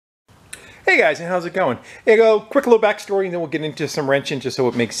Hey guys, and how's it going? Here you go, quick little backstory and then we'll get into some wrenching just so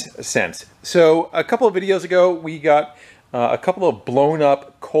it makes sense. So a couple of videos ago we got a couple of blown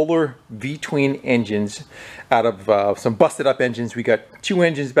up Kohler V-twin engines out of some busted up engines. We got two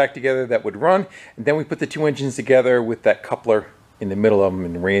engines back together that would run, and then we put the two engines together with that coupler in the middle of them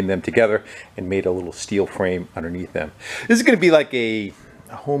and ran them together and made a little steel frame underneath them. This is going to be like a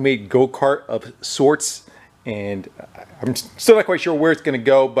homemade go-kart of sorts, and I'm still not quite sure where it's going to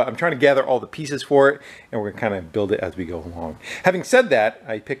go, but I'm trying to gather all the pieces for it, and we're going to kind of build it as we go along. Having said that,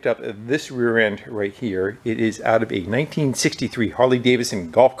 I picked up this rear end right here. It is out of a 1963 Harley Davidson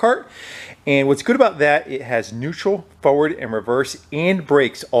golf cart, and what's good about that, it has neutral, forward, and reverse, and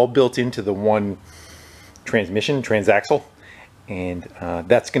brakes all built into the one transmission, transaxle. And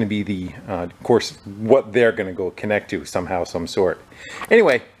that's going to be the, of course, what they're going to go connect to somehow, some sort.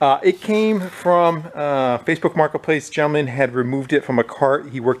 Anyway, it came from Facebook Marketplace. Gentleman had removed it from a cart.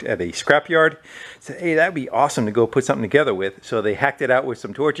 He worked at a scrapyard. Said, hey, that'd be awesome to go put something together with. So they hacked it out with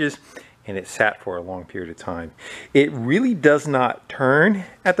some torches, and it sat for a long period of time. It really does not turn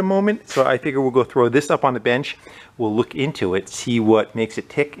at the moment, so I figure we'll go throw this up on the bench. We'll look into it, see what makes it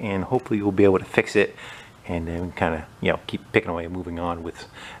tick, and hopefully we'll be able to fix it. And then kind of, you know, keep picking away and moving on with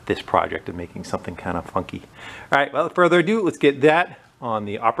this project and making something kind of funky. All right, without further ado, let's get that on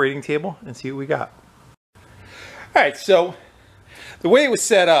the operating table and see what we got. All right, so the way it was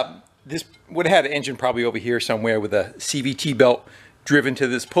set up, this would have had an engine probably over here somewhere with a CVT belt driven to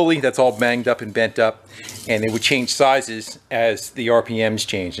this pulley that's all banged up and bent up, and it would change sizes as the RPMs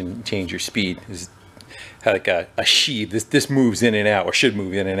change and change your speed. It's like a sheave. This moves in and out, or should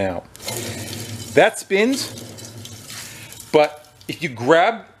move in and out. That spins, but if you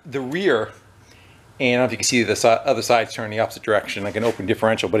grab the rear, and I don't know if you can see the other side's turning the opposite direction, like an open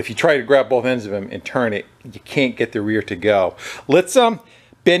differential, but if you try to grab both ends of them and turn it, you can't get the rear to go. Let's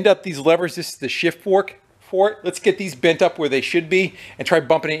bend up these levers. This is the shift fork for it. Let's get these bent up where they should be and try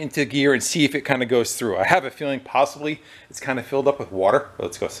bumping it into gear and see if it kind of goes through. I have a feeling possibly it's kind of filled up with water, but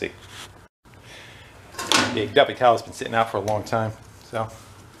let's go see. The Duppy towel's been sitting out for a long time, so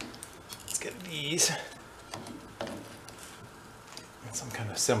let's get these and some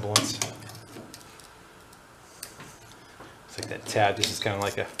kind of semblance. It's like that tab. This is kind of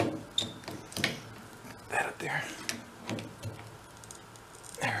like that up there.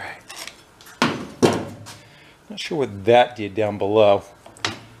 All right. Not sure what that did down below.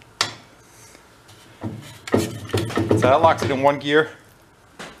 So that locks it in one gear.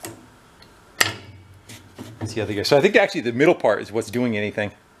 Let's see how they go. So I think actually the middle part is what's doing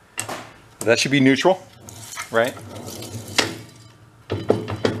anything. That should be neutral, right?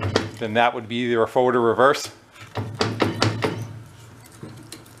 Then that would be either a forward or reverse.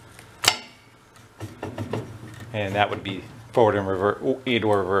 And that would be forward and reverse, or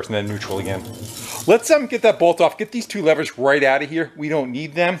reverse, and then neutral again. Let's get that bolt off. Get these two levers right out of here. We don't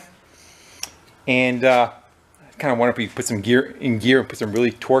need them. And I kind of wonder if we put some gear in gear and put some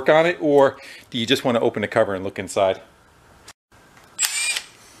really torque on it, or do you just want to open the cover and look inside?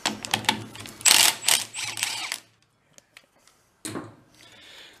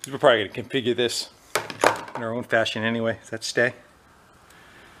 We're probably going to configure this in our own fashion anyway. Does that stay?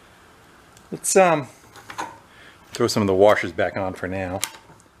 Let's throw some of the washers back on for now.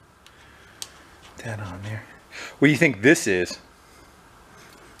 Put that on there. What do you think this is?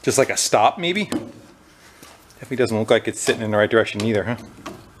 Just like a stop, maybe? Definitely doesn't look like it's sitting in the right direction either, huh?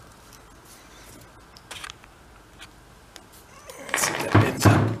 Let's see if that bends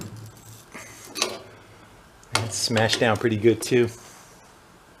up. It's smashed down pretty good too.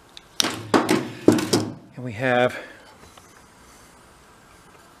 And we have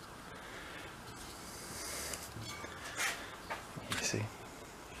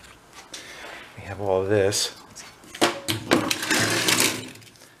all of this. Let's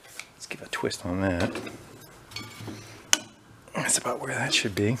give a twist on that. That's about where that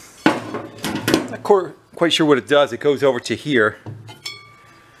should be. Not quite sure what it does. It goes over to here.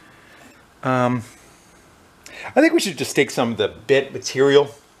 I think we should just take some of the bent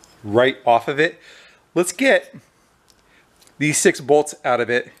material right off of it. Let's get these 6 bolts out of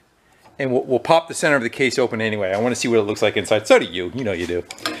it, and we'll pop the center of the case open anyway. I want to see what it looks like inside. So do you. You know you do.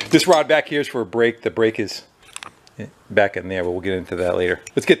 This rod back here is for a brake. The brake is back in there, but we'll get into that later.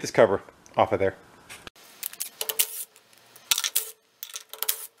 Let's get this cover off of there.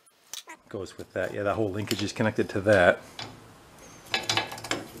 Goes with that. Yeah, that whole linkage is connected to that.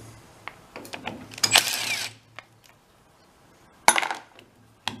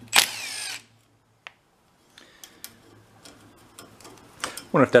 I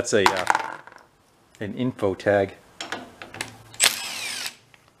wonder if that's an info tag.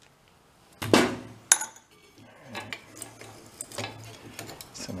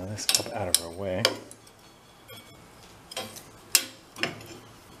 this up out of our way.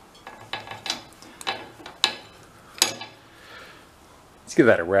 Let's give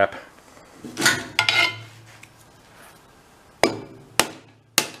that a wrap.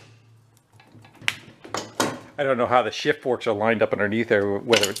 I don't know how the shift forks are lined up underneath there,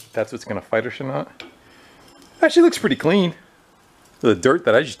 whether that's what's going to fight us or not. Actually looks pretty clean. The dirt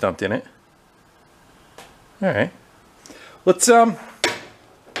that I just dumped in it. Alright. Let's get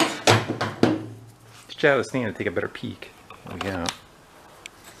out of the stand and take a better peek. There we go.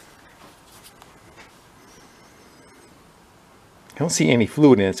 I don't see any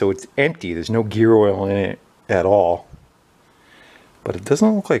fluid in it, so it's empty. There's no gear oil in it at all. But it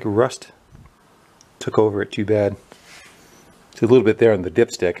doesn't look like rust took over it too bad. It's a little bit there on the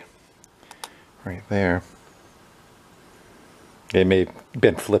dipstick. Right there. It may have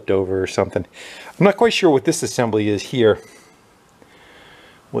been flipped over or something. I'm not quite sure what this assembly is here.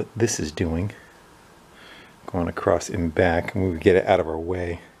 What this is doing. Going across and back, and we would get it out of our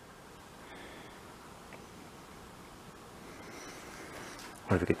way.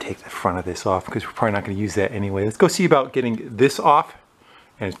 Or if we could take the front of this off, because we're probably not going to use that anyway. Let's go see about getting this off.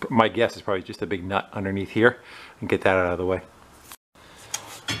 And my guess is probably just a big nut underneath here, and get that out of the way.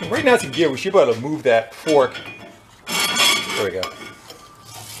 Right now it's in gear. We should be able to move that fork. There we go.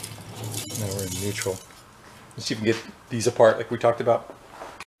 Now we're in neutral. Let's see if we can get these apart like we talked about.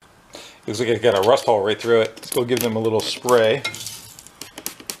 Looks like it's got a rust hole right through it. Let's go give them a little spray.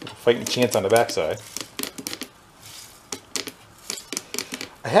 Fighting chance on the backside.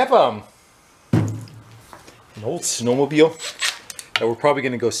 I have an old snowmobile that we're probably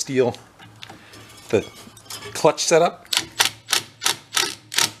going to go steal the clutch setup.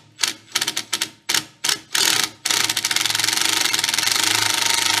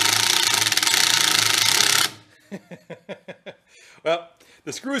 Well,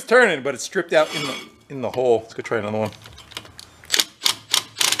 the screw is turning, but it's stripped out in the hole. Let's go try another one.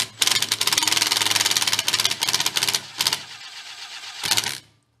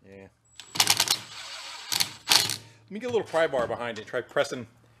 Yeah. Let me get a little pry bar behind it. Try putting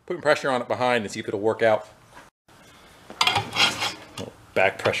pressure on it behind and see if it'll work out. A little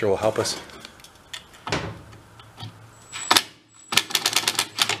back pressure will help us.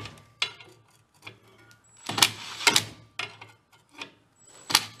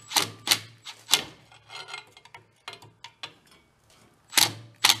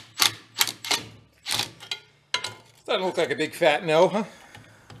 Doesn't look like a big fat no, huh?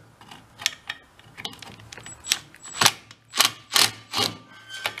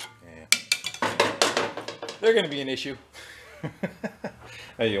 Yeah. They're going to be an issue.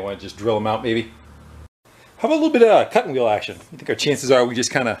 You want to just drill them out, maybe? How about a little bit of cutting wheel action? You think our chances are we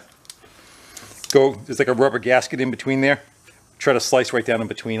just kind of go, there's like a rubber gasket in between there. Try to slice right down in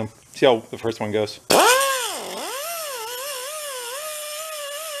between them. See how the first one goes.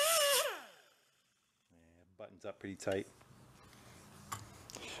 Buttons up pretty tight.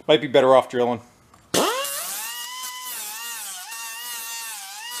 Might be better off drilling.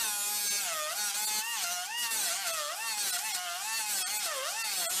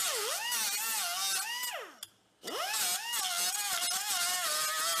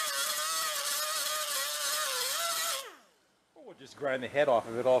 We'll just grind the head off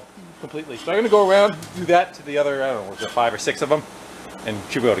of it all completely. So I'm going to go around, do that to the other, I don't know, was there 5 or 6 of them? And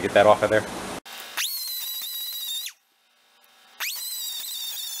should be able to get that off of there.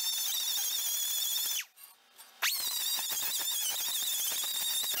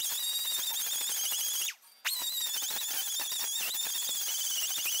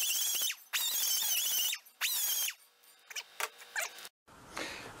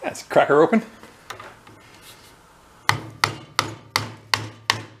 That's a cracker open.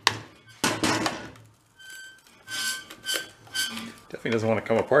 Definitely doesn't want to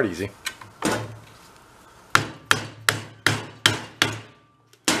come apart easy.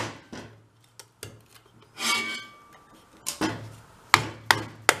 There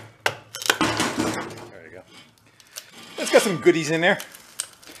you go. It's got some goodies in there.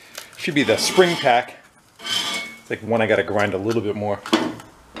 Should be the spring pack. It's like one I got to grind a little bit more.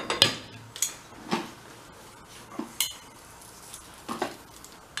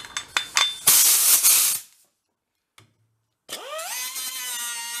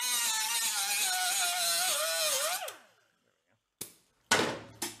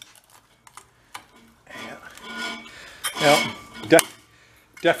 Now,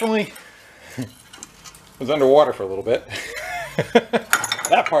 definitely was underwater for a little bit.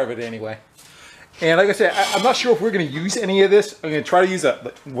 That part of it anyway. And like I said, I'm not sure if we're going to use any of this. I'm going to try to use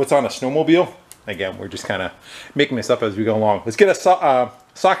what's on a snowmobile. Again, we're just kind of making this up as we go along. Let's get a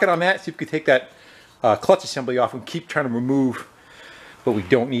socket on that, see if we can take that clutch assembly off and keep trying to remove what we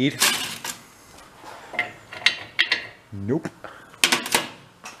don't need. Nope.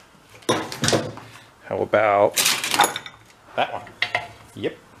 How about that one?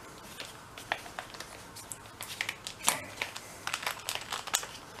 Yep.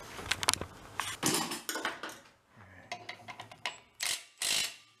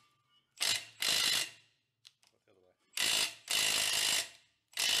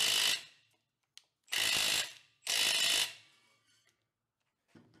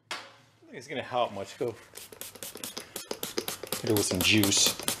 I think it's gonna help much. Go hit it with some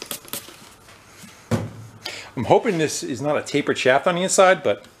juice. I'm hoping this is not a tapered shaft on the inside,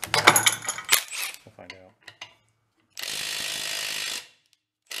 but we'll find out.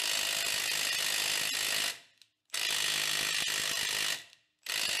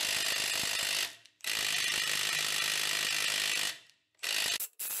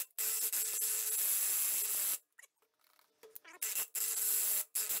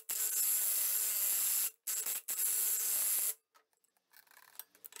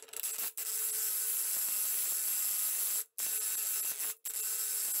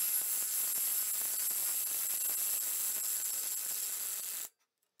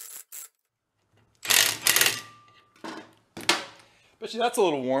 Bet you that's a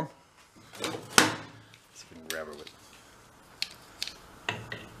little warm. Let's see if we can grab her with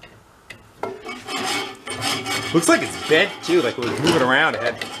it. Looks like it's bent too, like it was moving around. It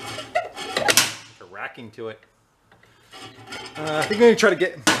had like a racking to it. I think I'm going to try to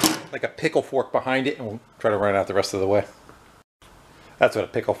get like a pickle fork behind it and we'll try to run it out the rest of the way. That's what a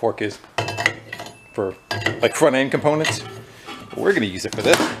pickle fork is for like front end components. But we're going to use it for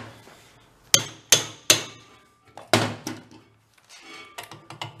this.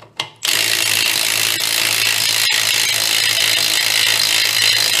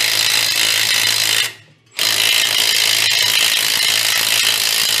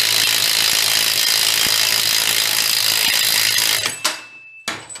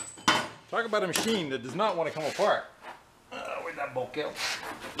 Talk about a machine that does not want to come apart. Where'd that bolt go?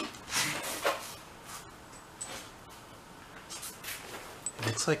 It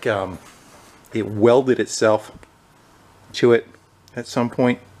looks like it welded itself to it at some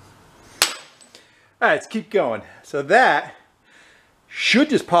point. Alright, let's keep going. So that should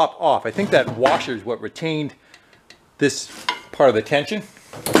just pop off. I think that washer is what retained this part of the tension.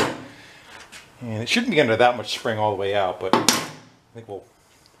 And it shouldn't be under that much spring all the way out, but I think we'll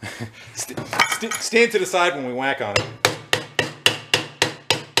stand to the side when we whack on it.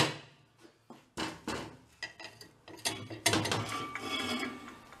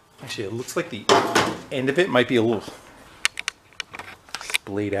 Actually, it looks like the end of it might be a little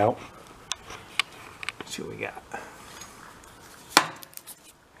splayed out. Let's see what we got.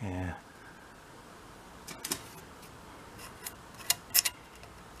 Yeah.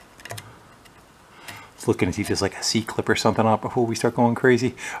 Looking to see if there's like a C-clip or something on it before we start going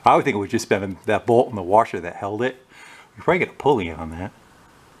crazy. I would think it would just been that bolt in the washer that held it. We probably get a pulley on that.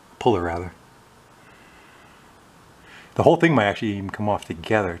 Puller rather. The whole thing might actually even come off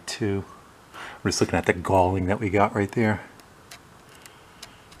together too. We're just looking at the galling that we got right there.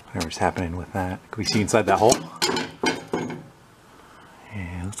 Whatever's happening with that. Can we see inside that hole?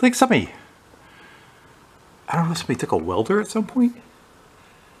 Yeah, looks like somebody, I don't know if somebody took a welder at some point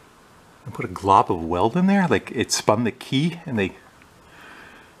and put a glob of weld in there, like it spun the key and they,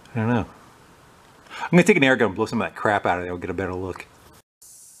 I don't know. I'm gonna take an air gun and blow some of that crap out of there. I'll get a better look.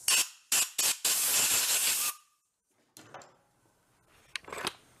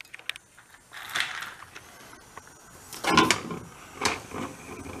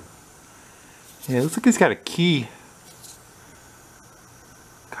 Yeah, it looks like it's got a key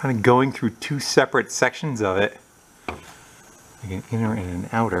kind of going through two separate sections of it, like an inner and an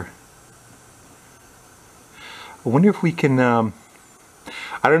outer. I wonder if we can, I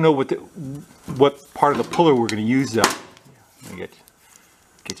don't know what part of the puller we're going to use though. Let me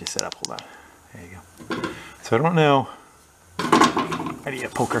get you set up, hold on. There you go. So I don't know, I need a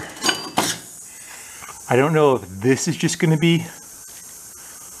poker. I don't know if this is just going to be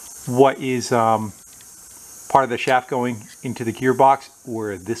what is part of the shaft going into the gearbox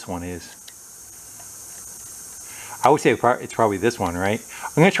or this one is. I would say it's probably this one, right?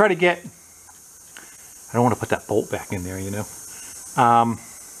 I'm going to try to get, I don't want to put that bolt back in there, you know.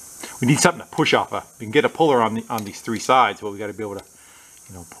 We need something to push off of. We can get a puller on these three sides, but we got to be able to,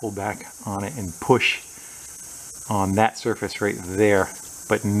 you know, pull back on it and push on that surface right there,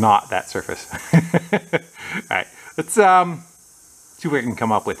 but not that surface. All right, let's see what I can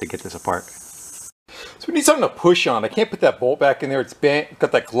come up with to get this apart. So we need something to push on. I can't put that bolt back in there. It's bent,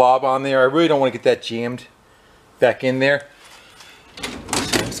 got that glob on there. I really don't want to get that jammed back in there.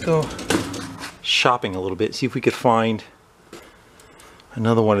 So let's go shopping a little bit, see if we could find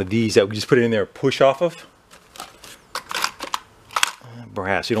another one of these that we just put it in there, push off of.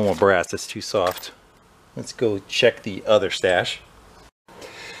 Brass, you don't want brass, that's too soft. Let's go check the other stash.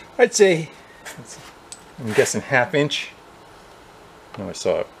 I'd say, I'm guessing 1/2 inch. No, I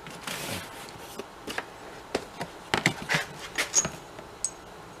saw it.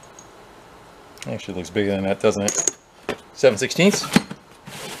 Actually looks bigger than that, doesn't it? 7/16.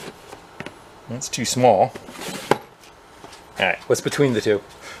 That's too small. Alright, what's between the two?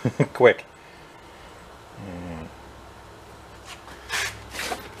 Quick.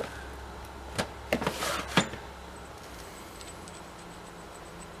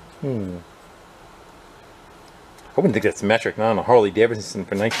 I wouldn't think that's metric, not on a Harley Davidson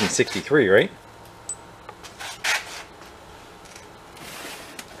for 1963, right?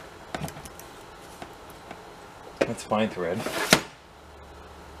 That's fine thread.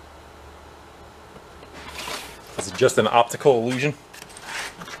 Is it just an optical illusion?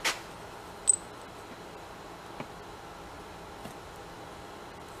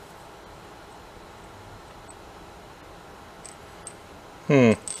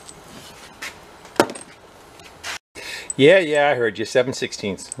 Yeah, I heard you.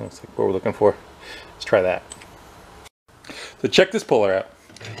 7/16. That's like what we're looking for. Let's try that. So check this puller out.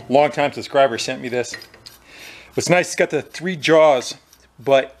 Long-time subscriber sent me this. What's nice, it's got the 3 jaws,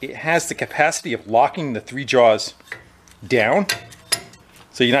 but it has the capacity of locking the 3 jaws down.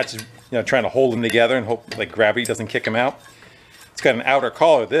 So you're not just trying to hold them together and hope like gravity doesn't kick them out. It's got an outer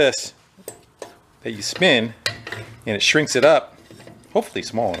collar, this, that you spin, and it shrinks it up, hopefully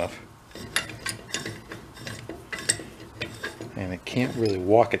small enough. And it can't really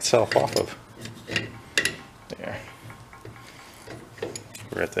walk itself off of. There.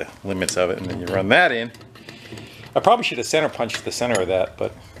 We're at the limits of it, and then you run that in. I probably should have center punched the center of that,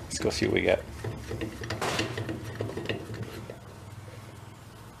 but let's go see what we get.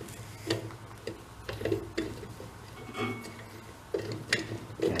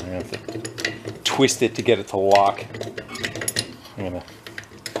 I have to twist it to get it to lock. I'm going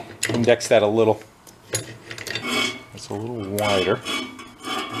to index that a little. It's a little wider.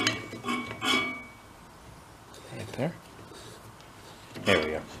 Right there. There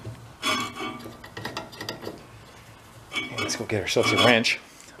we go. And let's go get ourselves a wrench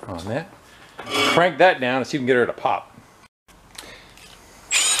on that. Crank that down and see if we can get her to pop.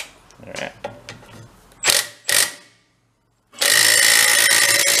 Alright.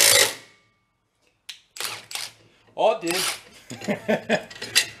 All it did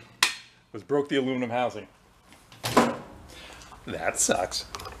was broke the aluminum housing. That sucks.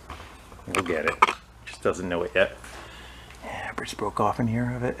 We'll get it. Just doesn't know it yet. Yeah, bridge broke off in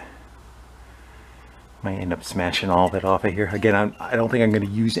here of it. Might end up smashing all of it off of here. Again, I don't think I'm going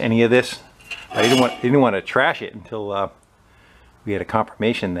to use any of this. I didn't want to trash it until we had a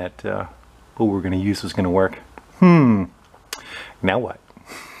confirmation that what we were going to use was going to work. Now what?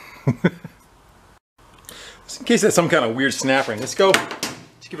 Just in case that's some kind of weird snap ring, let's go.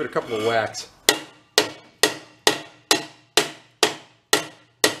 Let's give it a couple of whacks.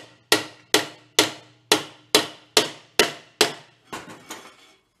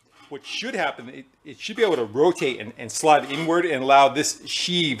 What should happen, it should be able to rotate and slide inward and allow this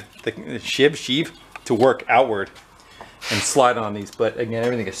sheave, the sheave to work outward and slide on these. But again,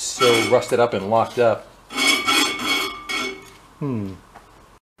 everything is so rusted up and locked up.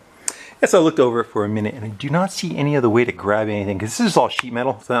 Yes, I looked over it for a minute and I do not see any other way to grab anything because this is all sheet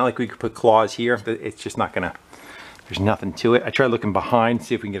metal. It's not like we could put claws here, but it's just not gonna, there's nothing to it. I tried looking behind,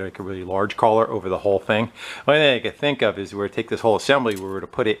 see if we can get like a really large collar over the whole thing. The only thing I could think of is we were to take this whole assembly, we were to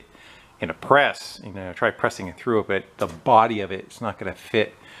put it in a press, try pressing it through it, but the body of it's not going to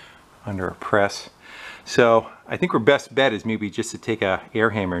fit under a press. So I think our best bet is maybe just to take a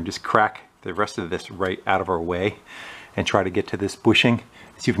air hammer and just crack the rest of this right out of our way and try to get to this bushing.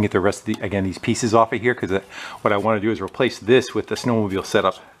 See if we can get the rest of these pieces off of here, because what I want to do is replace this with the snowmobile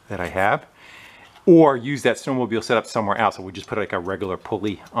setup that I have, or use that snowmobile setup somewhere else. So we just put like a regular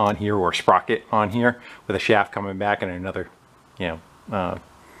pulley on here or a sprocket on here with a shaft coming back and another,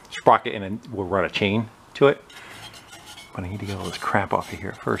 sprocket, and then we'll run a chain to it. But I need to get all this crap off of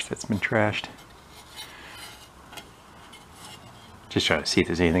here first that's been trashed. Just trying to see if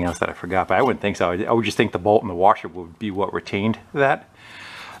there's anything else that I forgot, but I wouldn't think so. I would just think the bolt and the washer would be what retained that.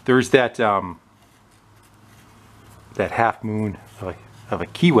 There's that that half moon of a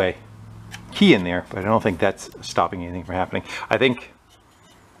key in there, but I don't think that's stopping anything from happening. I think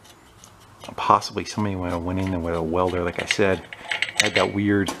Possibly somebody might have went in there with a welder, like I said. Had that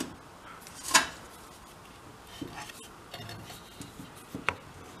weird.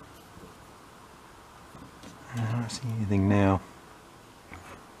 I don't see anything now.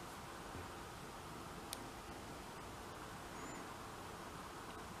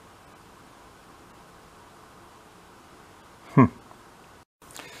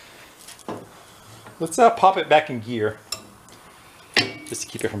 Let's pop it back in gear, just to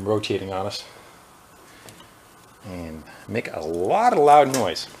keep it from rotating on us, and make a lot of loud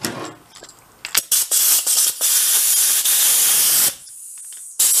noise.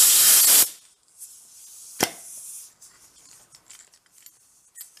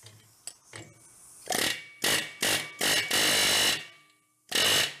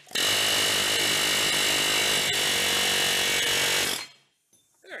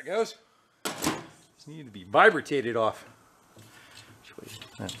 There it goes. Just needed to be vibrated off.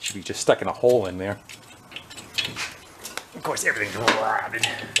 It should be just stuck in a hole in there. Of course, everything's rotted.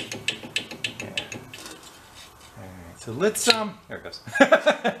 Yeah. Alright, so let's there it goes.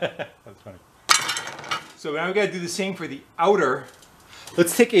 That was funny. So now we gotta do the same for the outer.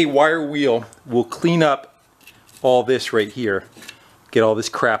 Let's take a wire wheel. We'll clean up all this right here. Get all this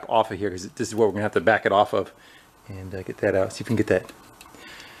crap off of here, because this is what we're gonna have to back it off of. And get that out. See if we can get that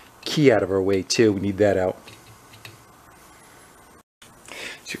key out of our way too. We need that out.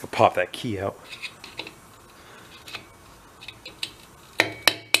 So you can pop that key out.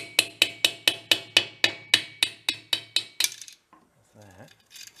 That.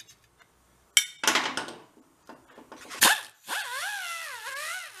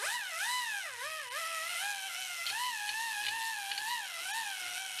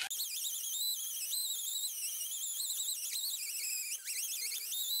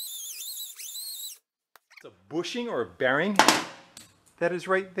 It's a bushing or a bearing that is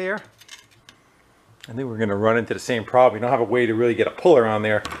right there. I think we're going to run into the same problem. We don't have a way to really get a puller on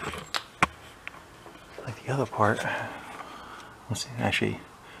there like the other part. Let's see, actually,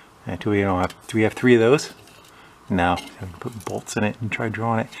 do we have 3 of those? No, so we can put bolts in it and try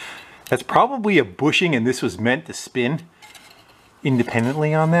drawing it. That's probably a bushing, and this was meant to spin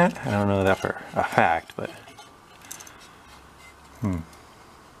independently on that. I don't know that for a fact, but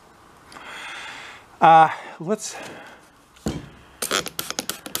let's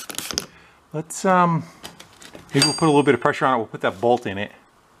maybe we'll put a little bit of pressure on it. We'll put that bolt in it.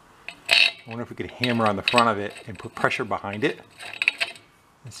 I wonder if we could hammer on the front of it and put pressure behind it.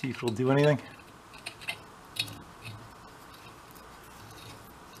 Let's see if it'll do anything.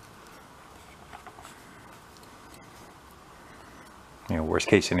 You know, worst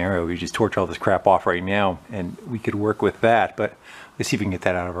case scenario, we just torch all this crap off right now and we could work with that, but let's see if we can get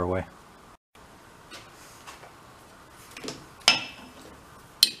that out of our way.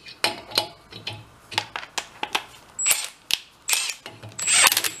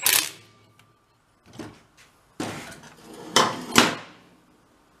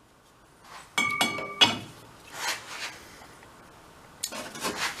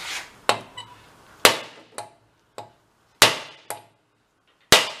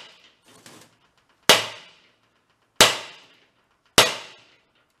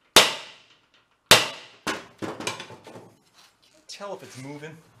 Tell if it's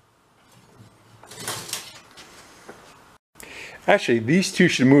moving. Actually, these two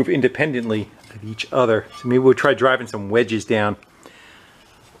should move independently of each other. So maybe we'll try driving some wedges down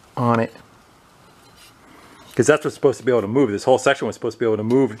on it, because that's what's supposed to be able to move. This whole section was supposed to be able to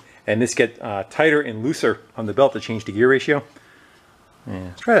move, and this get tighter and looser on the belt to change the gear ratio. Yeah,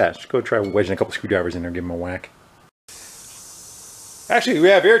 let's try that. Let's go try wedging a couple screwdrivers in there, give them a whack. Actually, we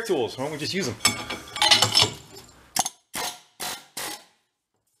have air tools. Why don't we just use them?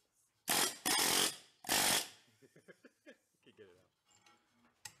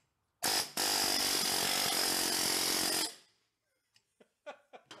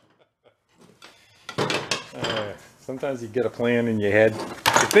 Sometimes you get a plan in your head.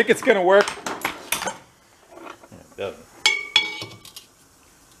 You think it's going to work. It doesn't.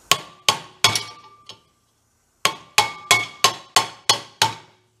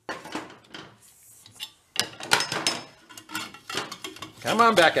 Come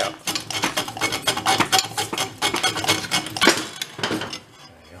on back out. There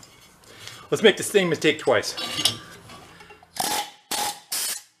you go. Let's make the same mistake twice.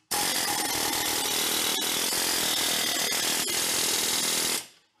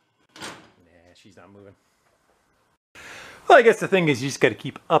 She's not moving. Well, I guess the thing is you just got to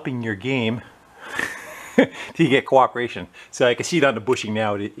keep upping your game to get cooperation. So I can see it on the bushing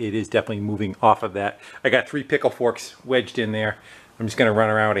now. It is definitely moving off of that. I got 3 pickle forks wedged in there. I'm just going to run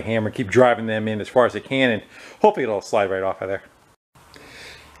around with a hammer, keep driving them in as far as I can, and hopefully it'll slide right off of there.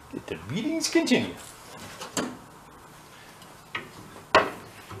 Let the beatings continue.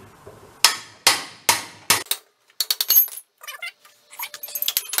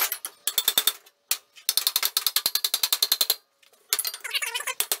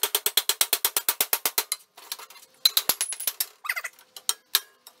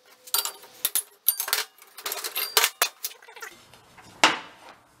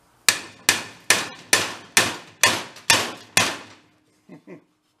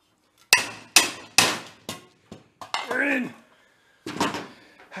 We're in.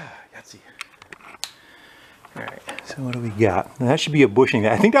 Yahtzee. All right, so what do we got? Now, that should be a bushing.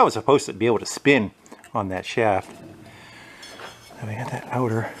 I think that was supposed to be able to spin on that shaft. Now we got that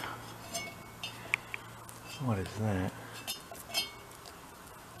outer. What is that?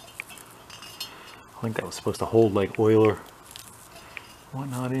 I think that was supposed to hold like oil or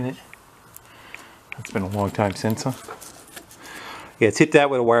whatnot in it. That's been a long time since, huh? Yeah, let's hit that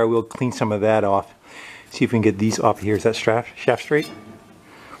with a wire wheel, clean some of that off. See if we can get these off here. Is that shaft straight?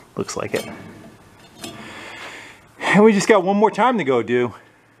 Looks like it. And we just got one more time to go do.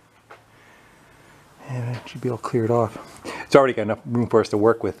 And it should be all cleared off. It's already got enough room for us to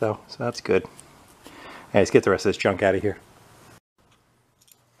work with though, so that's good. Right, let's get the rest of this junk out of here.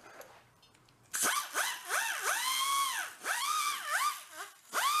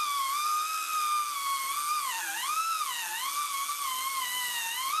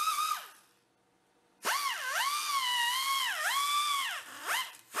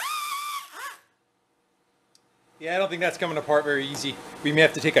 Yeah, I don't think that's coming apart very easy. We may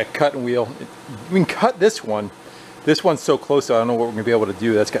have to take a cutting wheel. We can cut this one. This one's so close, so I don't know what we're going to be able to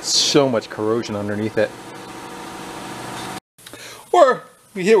do. That's got so much corrosion underneath it. Or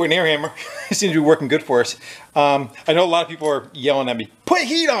we hit it with an air hammer. It seems to be working good for us. I know a lot of people are yelling at me, put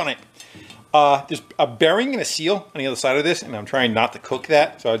heat on it. There's a bearing and a seal on the other side of this, and I'm trying not to cook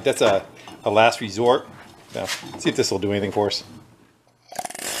that. So that's a last resort. So, let's see if this will do anything for us.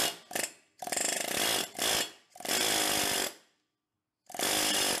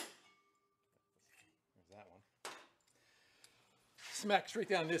 Smack straight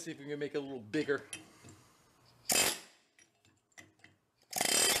down this, see if we can make it a little bigger. That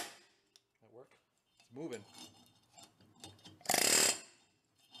work? It's moving.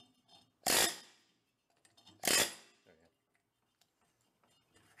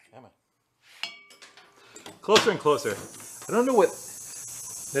 Come on. Closer and closer. I don't know what...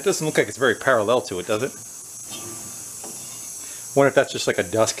 That doesn't look like it's very parallel to it, does it? Wonder if that's just like a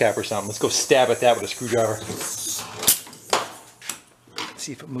dust cap or something. Let's go stab at that with a screwdriver.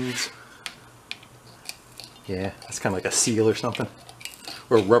 See if it moves. Yeah, that's kind of like a seal or something,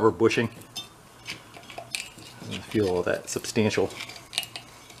 or rubber bushing. Doesn't feel all that substantial.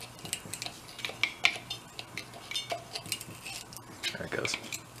 There it goes.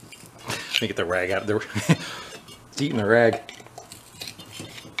 Let me get the rag out of there. It's eating the rag.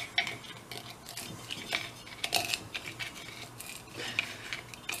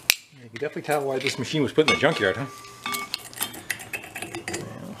 You can definitely tell why this machine was put in the junkyard, huh?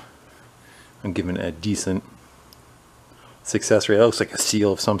 I'm giving it a decent success rate. That looks like a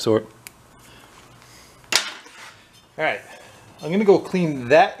seal of some sort. Alright, I'm going to go clean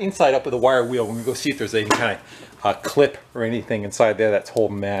that inside up with a wire wheel. We're going to go see if there's any kind of clip or anything inside there that's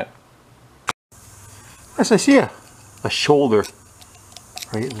holding that. Yes, I see a shoulder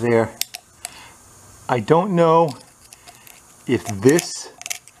right there. I don't know if this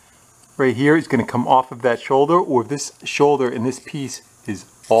right here is going to come off of that shoulder, or if this shoulder and this piece is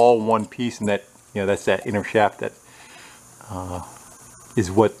all one piece, and that, you know, that's that inner shaft that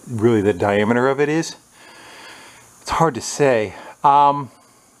is what really the diameter of it is. It's hard to say. I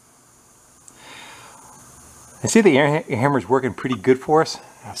see the air hammer is working pretty good for us.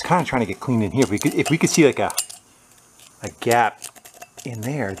 I was kind of trying to get clean in here. If we could see like a gap in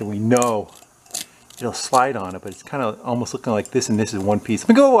there, then we know it'll slide on it. But it's kind of almost looking like this, and this is one piece. Let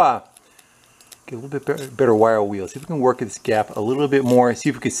me go get a little bit better wire wheel. See if we can work this gap a little bit more. See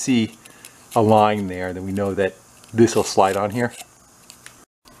if we can see a line there. Then we know that this will slide on here.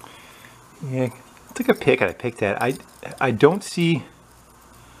 Yeah, I took a pick and I picked that. I don't see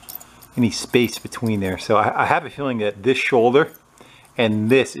any space between there. So I have a feeling that this shoulder and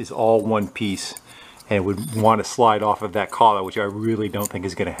this is all one piece, and it would want to slide off of that collar, which I really don't think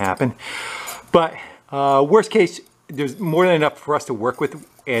is going to happen. But worst case, there's more than enough for us to work with,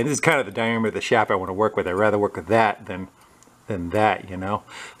 and this is kind of the diameter of the shaft I want to work with. I'd rather work with that than that, you know.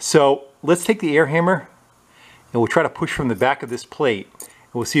 So let's take the air hammer and we'll try to push from the back of this plate,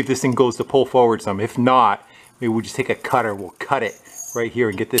 and we'll see if this thing goes to pull forward some. If not, maybe we'll just take a cutter, we'll cut it right here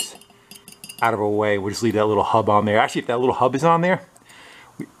and get this out of our way. We'll just leave that little hub on there. Actually, if that little hub is on there,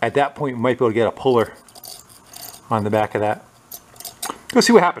 at that point we might be able to get a puller on the back of that. Go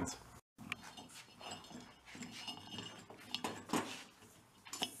see what happens.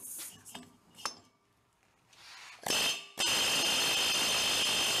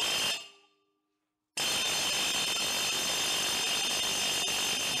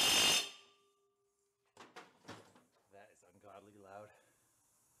 That is ungodly loud.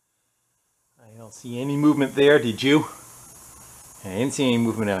 I don't see any movement there, did you? I didn't see any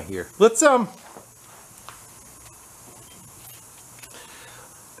movement out here. Let's I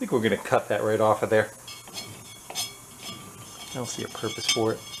think we're gonna cut that right off of there. I don't see a purpose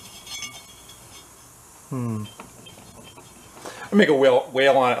for it. I'll make a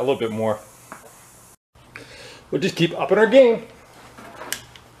whale on it a little bit more. We'll just keep upping our game.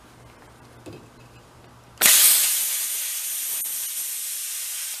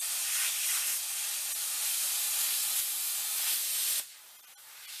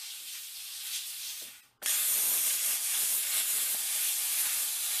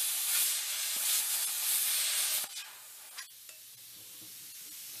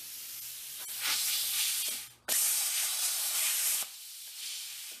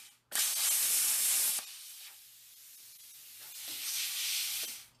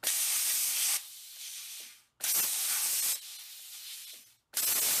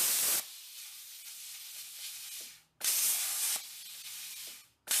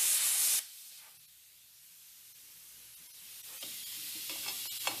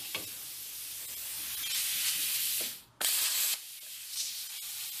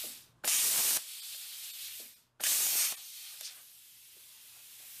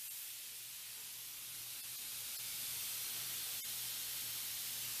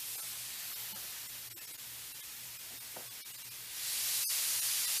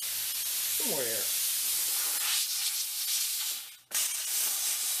 Somewhere.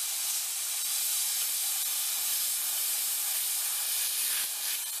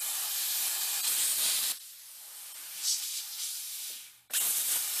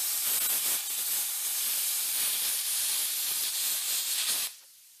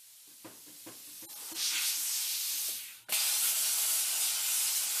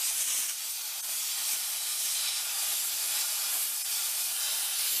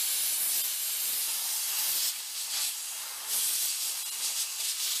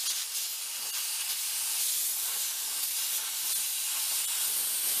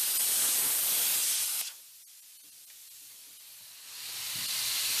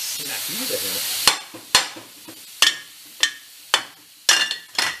 Smack you there.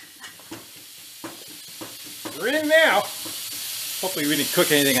 We're in now. Hopefully we didn't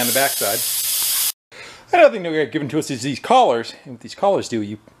cook anything on the backside. Another thing that we got given to us is these collars. And what these collars do,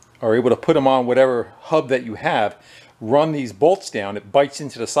 you are able to put them on whatever hub that you have, run these bolts down, it bites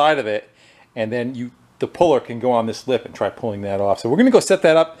into the side of it, and then the puller can go on this lip and try pulling that off. So we're gonna go set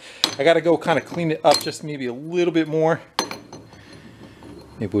that up. I gotta go kind of clean it up just maybe a little bit more.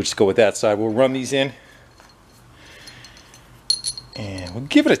 Maybe we'll just go with that side. We'll run these in and we'll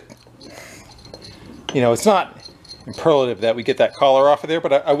give it a, you know, it's not imperative that we get that collar off of there,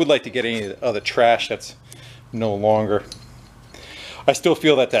 but I would like to get any of the other trash that's no longer. I still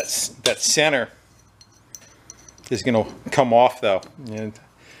feel that that center is going to come off though, and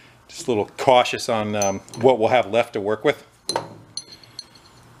just a little cautious on what we'll have left to work with.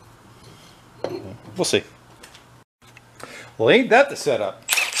 We'll see. Well, ain't that the setup?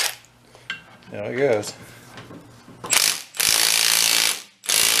 There it goes.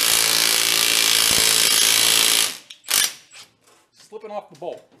 Slipping off the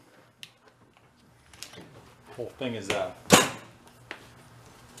bolt. The whole thing is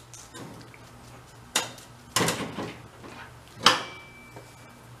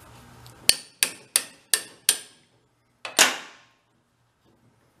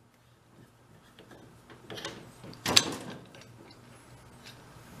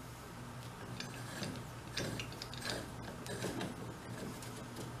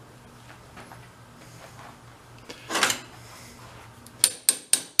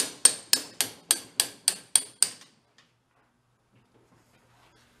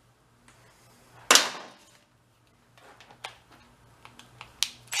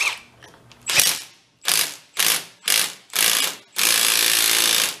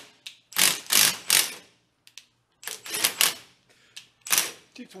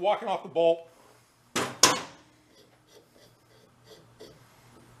keeps walking off the bolt.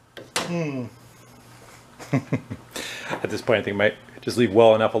 At this point, I think I might just leave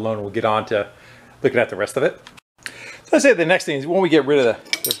well enough alone and we'll get on to looking at the rest of it. So I say the next thing is when we get rid of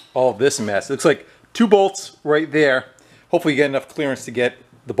all of this mess, it looks like 2 bolts right there. Hopefully you get enough clearance to get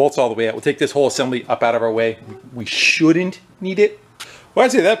the bolts all the way out. We'll take this whole assembly up out of our way. We shouldn't need it. Well,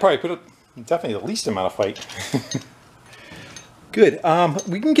 I'd say that probably put up definitely the least amount of fight. Good.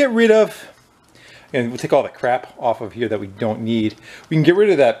 We can get rid of, and we'll take all the crap off of here that we don't need. We can get rid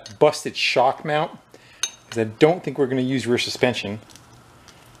of that busted shock mount, because I don't think we're going to use rear suspension.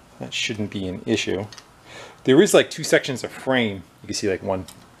 That shouldn't be an issue. There is like 2 sections of frame. You can see like one,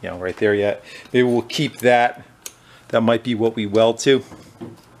 you know, right there yet. Maybe we'll keep that. That might be what we weld to.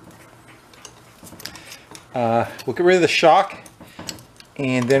 We'll get rid of the shock,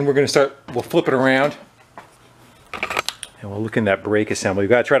 and then we're going to start, we'll flip it around, and we'll look in that brake assembly.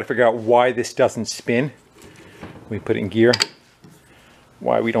 We've got to try to figure out why this doesn't spin. We put it in gear.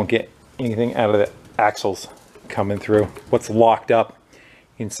 Why we don't get anything out of the axles coming through. What's locked up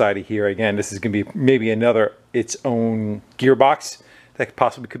inside of here. Again, this is going to be maybe another its own gearbox that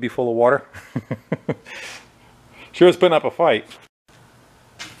possibly could be full of water. Sure is putting up a fight.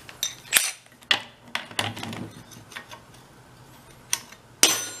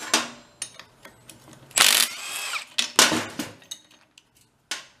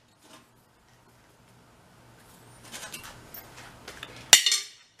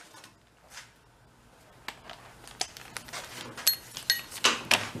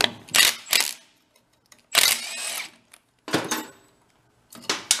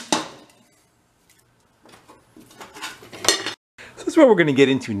 This is what we're going to get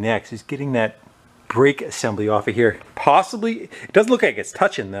into next, is getting that brake assembly off of here. Possibly, it doesn't look like it's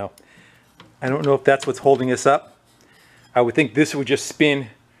touching though. I don't know if that's what's holding us up. I would think this would just spin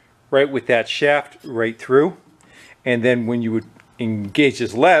right with that shaft right through. And then when you would engage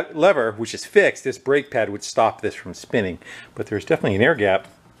this lever, which is fixed, this brake pad would stop this from spinning. But there's definitely an air gap.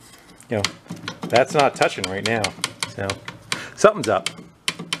 You know, that's not touching right now. So something's up.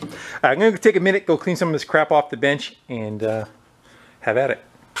 I'm going to take a minute, go clean some of this crap off the bench, and have at it.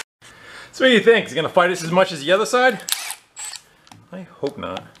 So what do you think? Is it going to fight us as much as the other side? I hope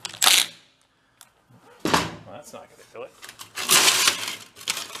not. Well, that's not going to do it.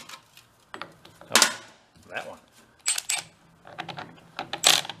 Oh, that one.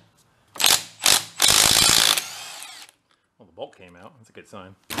 Well, the bolt came out. That's a good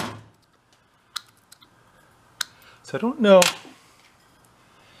sign. So I don't know.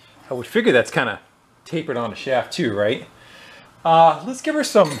 I would figure that's kind of tapered on the shaft too, right? Let's give her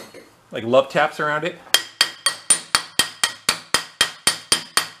some like love taps around it.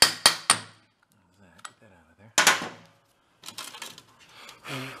 Get that out of there.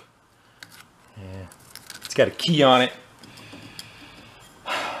 Yeah, it's got a key on it,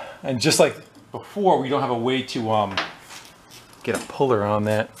 and just like before, we don't have a way to get a puller on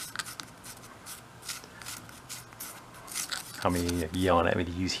that. How many yelling at me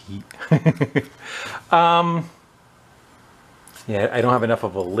to use heat? Yeah, I don't have enough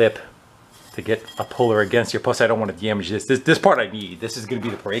of a lip to get a puller against here. Plus, I don't want to damage this. This part I need. This is going to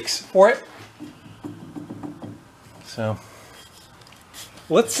be the brakes for it. So,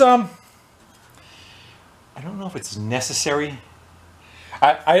 let's, I don't know if it's necessary.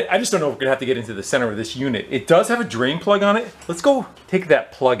 I just don't know if we're going to have to get into the center of this unit. It does have a drain plug on it. Let's go take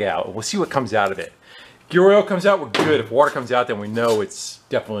that plug out. We'll see what comes out of it. Gear oil comes out, we're good. If water comes out, then we know it's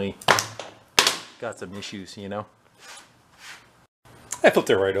definitely got some issues, you know. I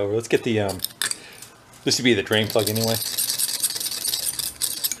flipped it right over. Let's get the, this would be the drain plug anyway. Let's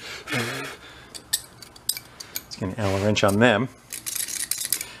get an Allen wrench on them.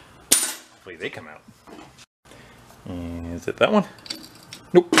 Hopefully they come out. And is it that one?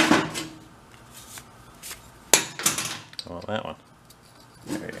 Nope. I want that one.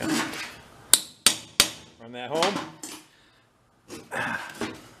 There you go. Run that home. What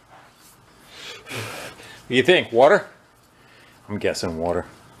do you think? Water? I'm guessing water.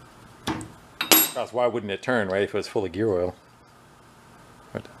 Because why wouldn't it turn, right, if it was full of gear oil?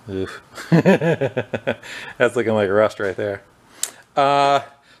 What? That's looking like rust right there.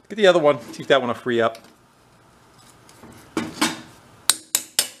 Get the other one. See if that one will free up.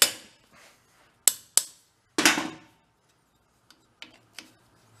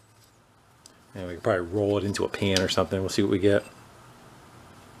 And we can probably roll it into a pan or something. We'll see what we get.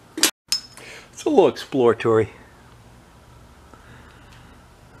 It's a little exploratory.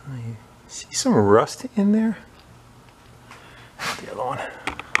 You see some rust in there? The other one.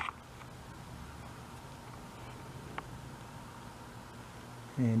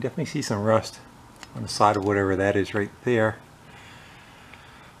 And definitely see some rust on the side of whatever that is right there.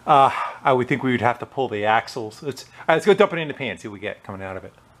 I would think we would have to pull the axles. Let's go dump it in the pan, see what we get coming out of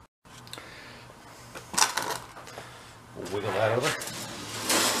it. that over.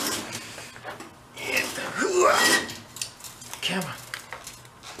 Come on.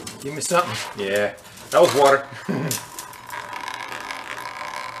 Give me something. Yeah, that was water.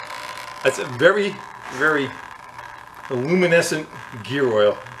 That's a very, very luminescent gear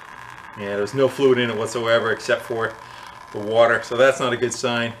oil. Yeah, there's no fluid in it whatsoever except for the water, so that's not a good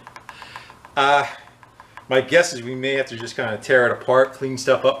sign. My guess is we may have to just kind of tear it apart, clean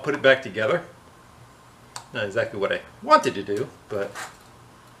stuff up, put it back together. Not exactly what I wanted to do, but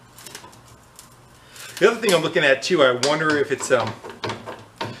the other thing I'm looking at too, I wonder if it's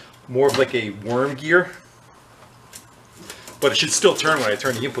more of like a worm gear, but it should still turn when I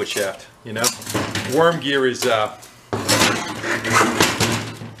turn the input shaft, you know? Worm gear is back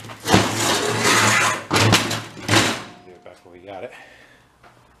where we got it.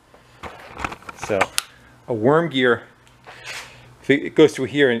 So a worm gear, if it goes through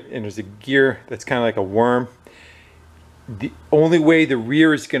here and there's a gear that's kind of like a worm, the only way the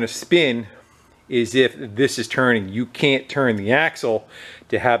rear is going to spin is if this is turning. You can't turn the axle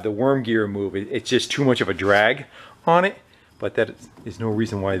to have the worm gear move. It's just too much of a drag on it, but that is no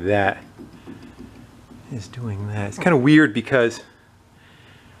reason why that is doing that. It's kind of weird because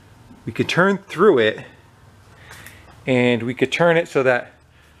we could turn through it and we could turn it so that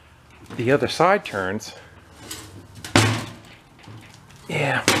the other side turns.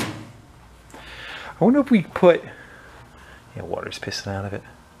 Yeah. I wonder if we put, yeah, water's pissing out of it.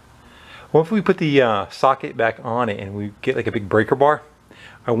 What if we put the socket back on it and we get like a big breaker bar?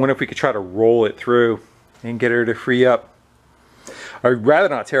 I wonder if we could try to roll it through and get her to free up. I'd rather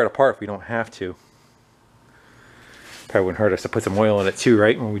not tear it apart if we don't have to. Probably wouldn't hurt us to put some oil in it too,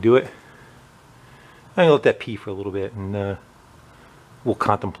 right, when we do it. I'm gonna let that pee for a little bit and we'll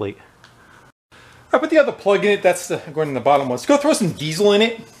contemplate. I put the other plug in it, that's the going in the bottom one. Let's go throw some diesel in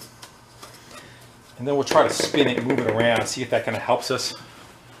it. And then we'll try to spin it and move it around and see if that kind of helps us.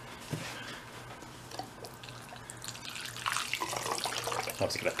 I don't know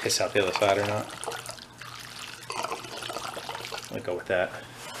if it's going to piss out the other side or not. I'll go with that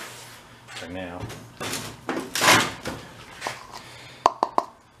for now.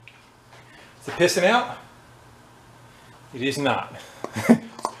 Is it pissing out? It is not.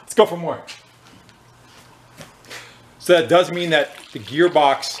 Let's go for more. So that does mean that the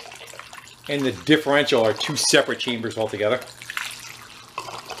gearbox and the differential are two separate chambers altogether.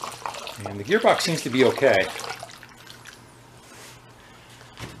 And the gearbox seems to be okay, as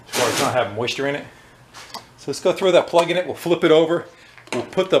far as not having moisture in it. So let's go throw that plug in it, we'll flip it over, we'll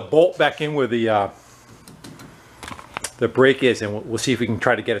put the bolt back in where the brake is, and we'll see if we can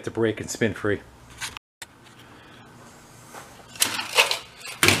try to get it to brake and spin free.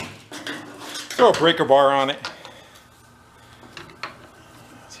 Throw a breaker bar on it.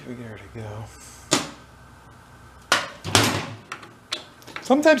 Let's see if we get her to go.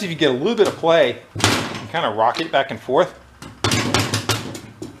 Sometimes if you get a little bit of play, you can kind of rock it back and forth.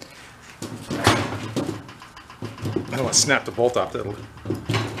 I don't want to snap the bolt off.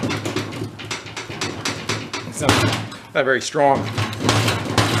 It's not very strong.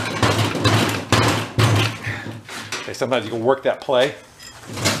 Okay, sometimes you can work that play.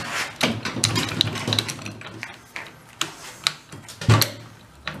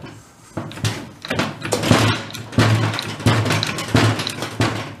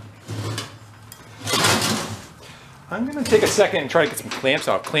 I'm going to take a second and try to get some clamps.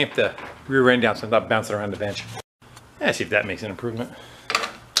 I'll clamp the rear end down so I'm not bouncing around the bench. Yeah, see if that makes an improvement.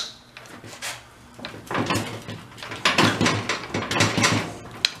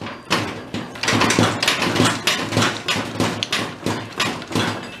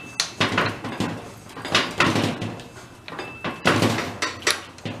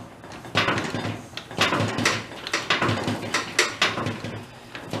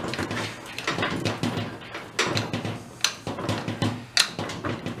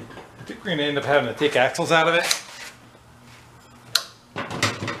 We're going to end up having to take axles out of it.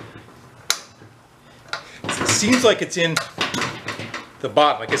 It seems like it's in the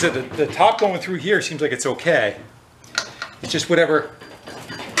bottom. Like I said, the top going through here seems like it's okay. It's just whatever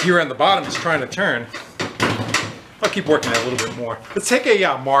gear on the bottom is trying to turn. I'll keep working that a little bit more. Let's take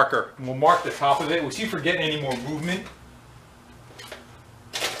a marker and we'll mark the top of it. We'll see if we're getting any more movement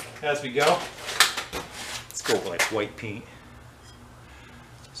as we go. Let's go with like white paint.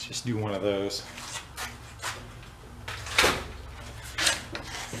 Let's just do one of those.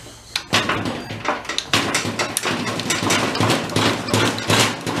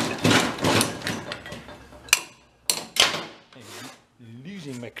 I'm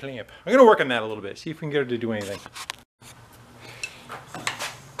losing my clamp. I'm going to work on that a little bit, see if we can get her to do anything.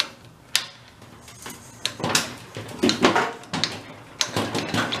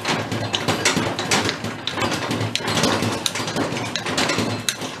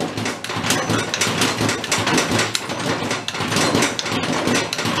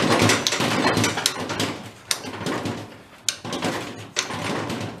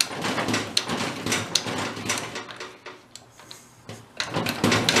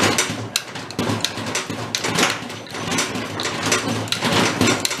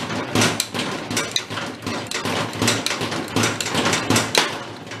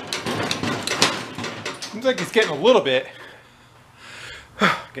 seems like it's getting a little bit.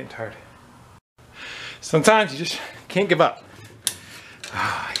 Getting tired. Sometimes you just can't give up.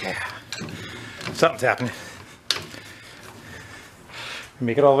 Oh, yeah. Something's happening.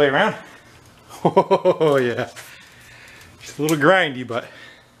 Make it all the way around. Oh, yeah. Just a little grindy, but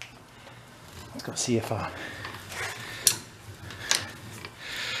let's go see if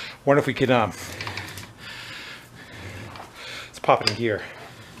wonder if we could let's pop it in gear.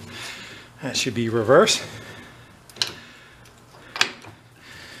 That should be reverse.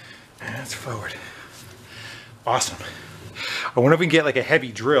 And that's forward. Awesome. I wonder if we can get like a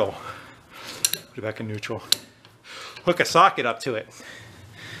heavy drill. Put it back in neutral. Hook a socket up to it.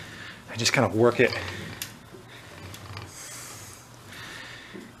 And just kind of work it.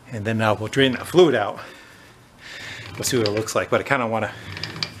 And then now we'll drain that fluid out. We'll see what it looks like. But I kind of want to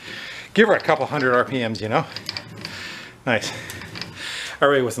give her a couple hundred RPMs, you know? Nice. I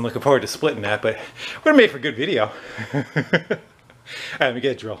really wasn't looking forward to splitting that, but would have made for a good video. All right, let me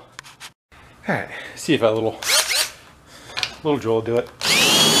get a drill. All right, see if a little drill will do it.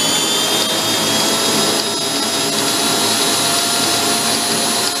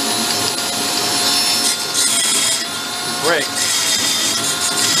 Great.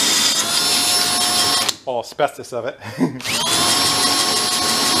 All asbestos of it. All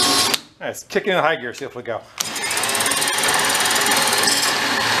right, let's kick it in high gear, see if it'll go.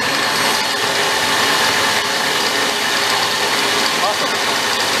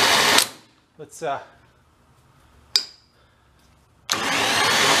 Awesome. Let's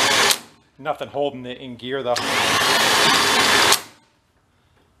nothing holding it in gear though.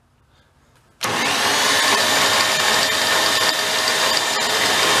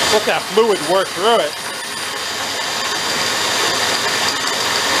 Let that fluid work through it.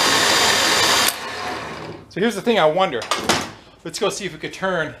 So here's the thing I wonder. Let's go see if we could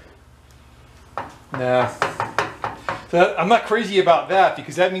turn. Nah. So I'm not crazy about that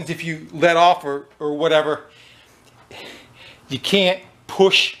because that means if you let off or whatever, you can't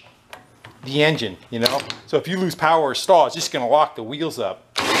push the engine, you know? So if you lose power or stall, it's just gonna lock the wheels up.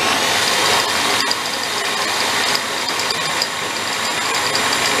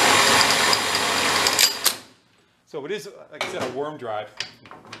 So it is, like I said, a worm drive.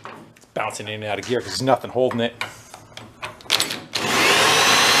 It's bouncing in and out of gear because there's nothing holding it.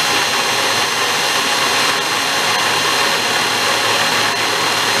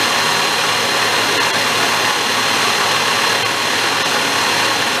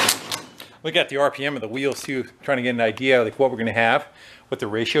 Look at the RPM of the wheels too, trying to get an idea like what we're gonna have, what the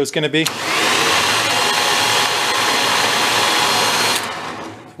ratio is gonna be.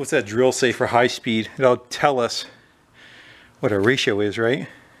 What's that drill say for high speed? It'll tell us what our ratio is, right?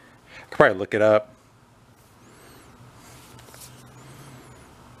 I could probably look it up.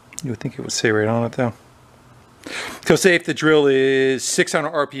 You would think it would say right on it though. So say if the drill is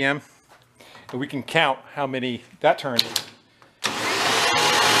 600 RPM, and we can count how many that turn is.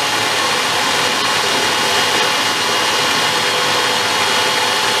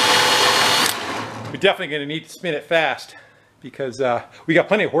 We're definitely going to need to spin it fast because we got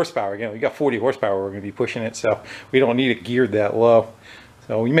plenty of horsepower. Again, we got 40 horsepower. We're going to be pushing it, so we don't need it geared that low.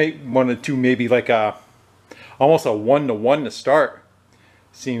 So we may want to do maybe like almost a 1-to-1 to start.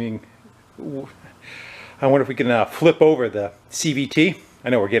 Seeming, I wonder if we can flip over the CVT. I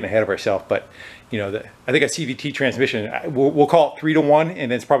know we're getting ahead of ourselves, but you know, I think a CVT transmission, we'll call it 3-to-1,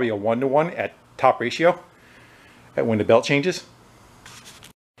 and it's probably a 1-to-1 at top ratio when the belt changes.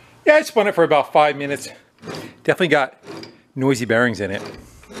 Yeah, I spun it for about 5 minutes. Definitely got noisy bearings in it.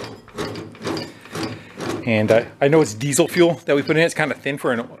 And I know it's diesel fuel that we put in. It's kind of thin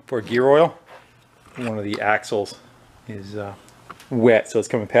for gear oil. One of the axles is wet, so it's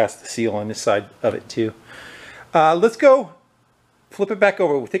coming past the seal on this side of it too. Let's go flip it back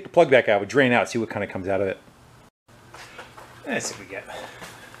over. We'll take the plug back out. We'll drain out, see what kind of comes out of it. Let's see what we get.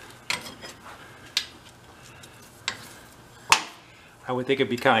 I would think it'd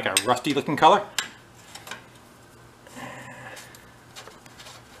be kind of like a rusty looking color. I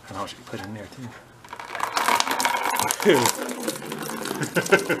know what you put in there too.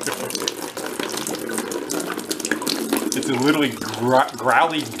 It's a literally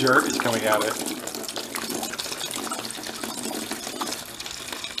growly dirt is coming out of it.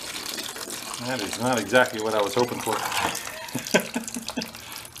 That is not exactly what I was hoping for.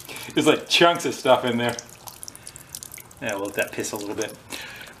 There's like chunks of stuff in there. Yeah, we'll let that piss a little bit.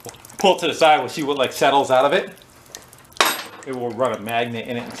 We'll pull it to the side, we'll see what like settles out of it. Maybe we'll run a magnet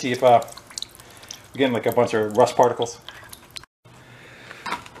in it and see if we're getting like a bunch of rust particles.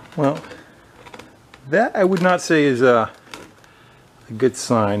 Well, that I would not say is a good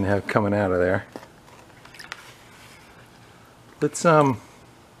sign to have coming out of there. let's run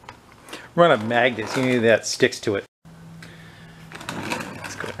a magnet, see anything that sticks to it.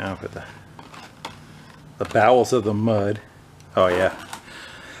 Let's go down for the bowels of the mud. Oh yeah.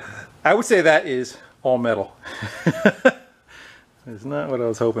 I would say that is all metal. It's not what I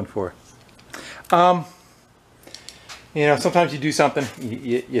was hoping for. You know, sometimes you do something,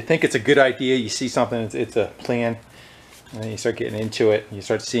 you think it's a good idea, you see something, it's a plan, and then you start getting into it, and you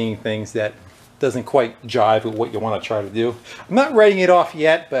start seeing things that doesn't quite jive with what you want to try to do. I'm not writing it off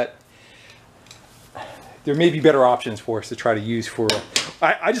yet, but there may be better options for us to try to use for...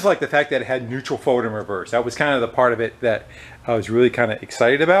 I just like the fact that it had neutral forward and reverse. That was kind of the part of it that I was really kind of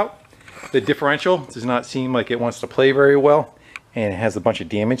excited about. The differential does not seem like it wants to play very well, and it has a bunch of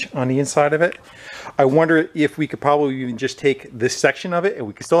damage on the inside of it. I wonder if we could probably even just take this section of it and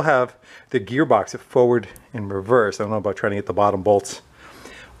we could still have the gearbox at forward and reverse. I don't know about trying to get the bottom bolts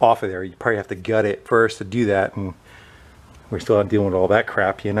off of there. You probably have to gut it first to do that, and we're still not dealing with all that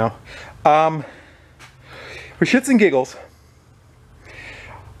crap, you know. For shits and giggles,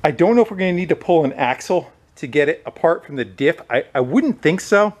 I don't know if we're going to need to pull an axle to get it apart from the diff. I wouldn't think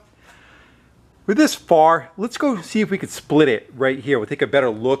so. We're this far, let's go see if we could split it right here. We'll take a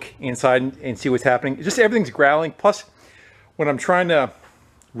better look inside and see what's happening. Just everything's growling. Plus, when I'm trying to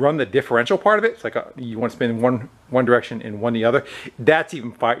run the differential part of it, it's like you want to spin in one direction and one the other. That's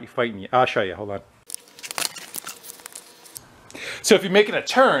even fighting you. I'll show you. Hold on. So if you're making a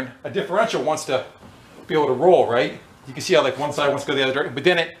turn, a differential wants to be able to roll, right? You can see how like one side wants to go the other direction, but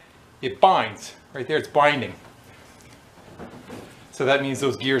then it binds. Right there, it's binding. So that means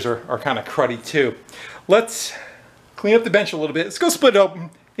those gears are kind of cruddy too. Let's clean up the bench a little bit. Let's go split it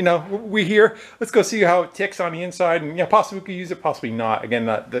open. You know, we're here. Let's go see how it ticks on the inside, and yeah, possibly we could use it, possibly not. Again,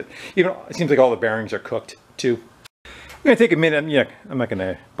 even it seems like all the bearings are cooked too. I'm gonna take a minute. Yeah, I'm not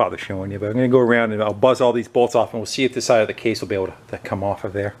gonna bother showing you, but I'm gonna go around and I'll buzz all these bolts off, and we'll see if this side of the case will be able to come off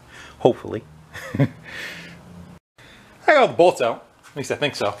of there. Hopefully. I got all the bolts out. At least I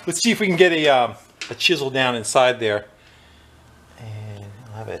think so. Let's see if we can get a chisel down inside there.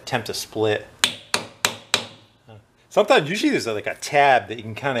 I'll have an attempt to split. Sometimes, usually there's like a tab that you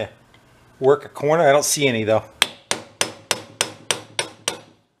can kind of work a corner. I don't see any though.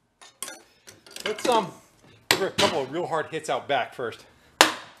 Let's give her a couple of real hard hits out back first.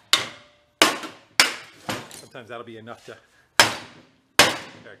 Sometimes that'll be enough to...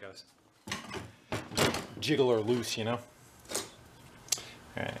 There it goes. Jiggle or loose, you know.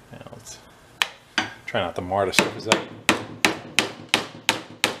 All right, now let's try not to mar the surface up.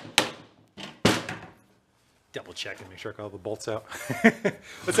 Double check and make sure I got all the bolts out.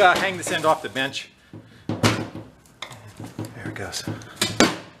 Let's hang this end off the bench. There it goes.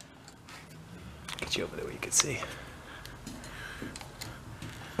 Get you over there where you can see.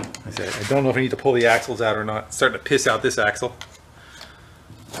 I don't know if I need to pull the axles out or not. It's starting to piss out this axle.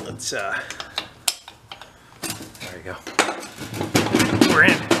 Let's, there we go. We're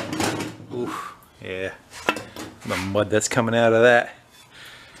in. Oof, yeah. The mud that's coming out of that.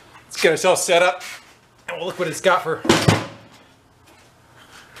 Let's get ourselves set up. And we'll look what it's got for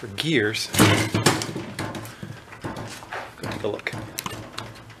gears. Go take a look.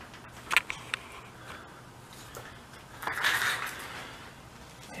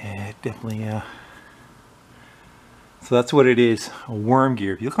 Yeah, definitely. So that's what it is, a worm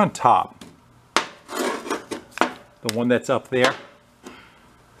gear. If you look on top, the one that's up there.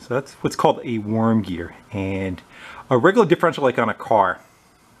 So that's what's called a worm gear. And a regular differential, like on a car,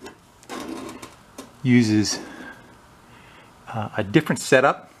 uses a different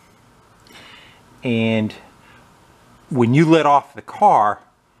setup, and when you let off the car,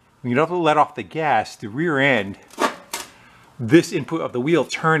 when you don't let off the gas, the rear end, this input of the wheel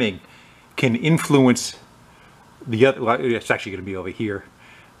turning can influence the other. Well, it's actually going to be over here.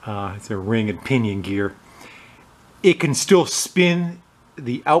 It's a ring and pinion gear. It can still spin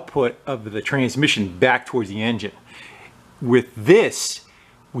the output of the transmission back towards the engine. With this,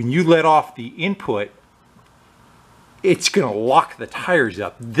 when you let off the input, it's going to lock the tires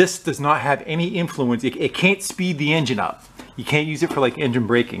up. This does not have any influence. It can't speed the engine up. You can't use it for like engine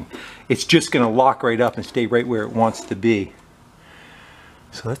braking. It's just going to lock right up and stay right where it wants to be.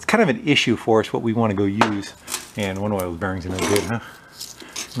 So that's kind of an issue for us, what we want to go use. And I wonder why those bearings are no good, huh?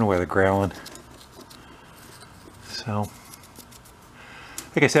 I wonder why they're growling. So,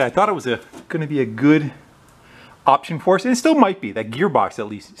 like I said, I thought it was going to be a good option for us, and it still might be. That gearbox, at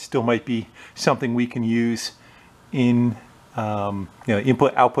least, still might be something we can use in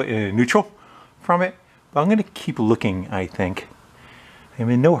input, output, and a neutral from it. But I'm going to keep looking, I think. I'm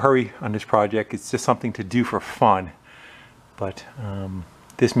in no hurry on this project. It's just something to do for fun. But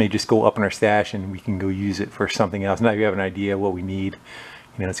this may just go up in our stash and we can go use it for something else. Now you have an idea what we need.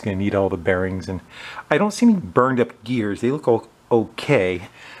 You know, it's going to need all the bearings, and I don't see any burned up gears. They look okay.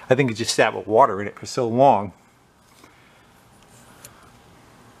 I think it just sat with water in it for so long.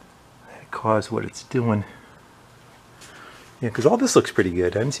 That caused what it's doing. Yeah, because all this looks pretty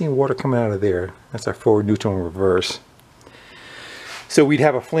good. I haven't seen water coming out of there. That's our forward, neutral, and reverse. So we'd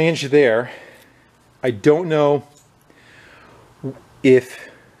have a flange there. I don't know if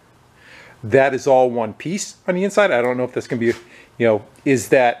that is all one piece on the inside. I don't know if that's going to be, you know, is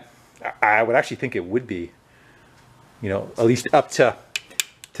that, I would actually think it would be, you know, at least up to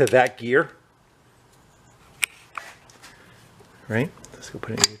that gear. Right? Let's go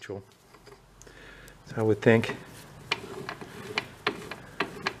put it in neutral. So I would think.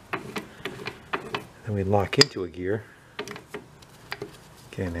 Then we lock into a gear.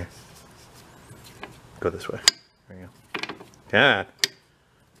 Get in there. Go this way. There you go. Yeah.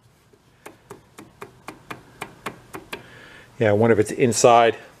 Yeah, I wonder if it's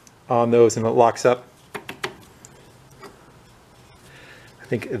inside on those and it locks up. I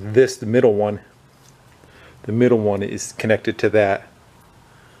think this, the middle one is connected to that.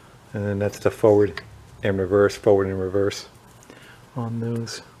 And then that's the forward and reverse on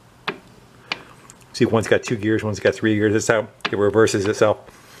those. See, one's got 2 gears, one's got 3 gears. That's how it reverses itself.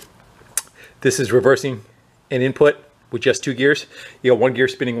 This is reversing an input with just 2 gears. You got 1 gear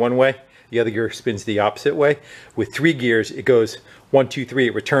spinning one way, the other gear spins the opposite way. With 3 gears, it goes 1, 2, 3,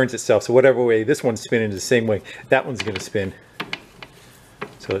 it returns itself. So whatever way this one's spinning is the same way that one's going to spin.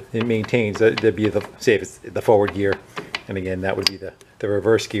 So it maintains, that'd be the, say if it's the forward gear, and again, that would be the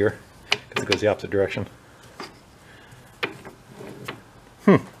reverse gear, because it goes the opposite direction.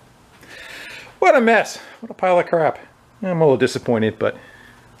 What a mess. What a pile of crap. I'm a little disappointed, but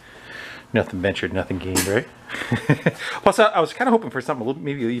nothing ventured, nothing gained, right? Plus, I was kind of hoping for something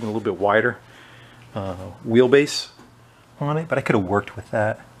maybe even a little bit wider wheelbase on it, but I could have worked with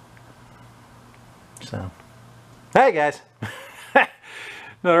that. So, hey guys.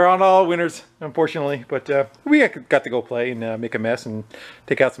 They're on all winners, unfortunately, but we got to go play and make a mess and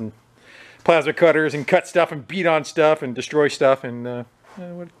take out some plasma cutters and cut stuff and beat on stuff and destroy stuff, and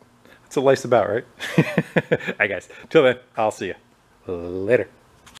that's what life's about, right? All right, guys. Till then, I'll see you later.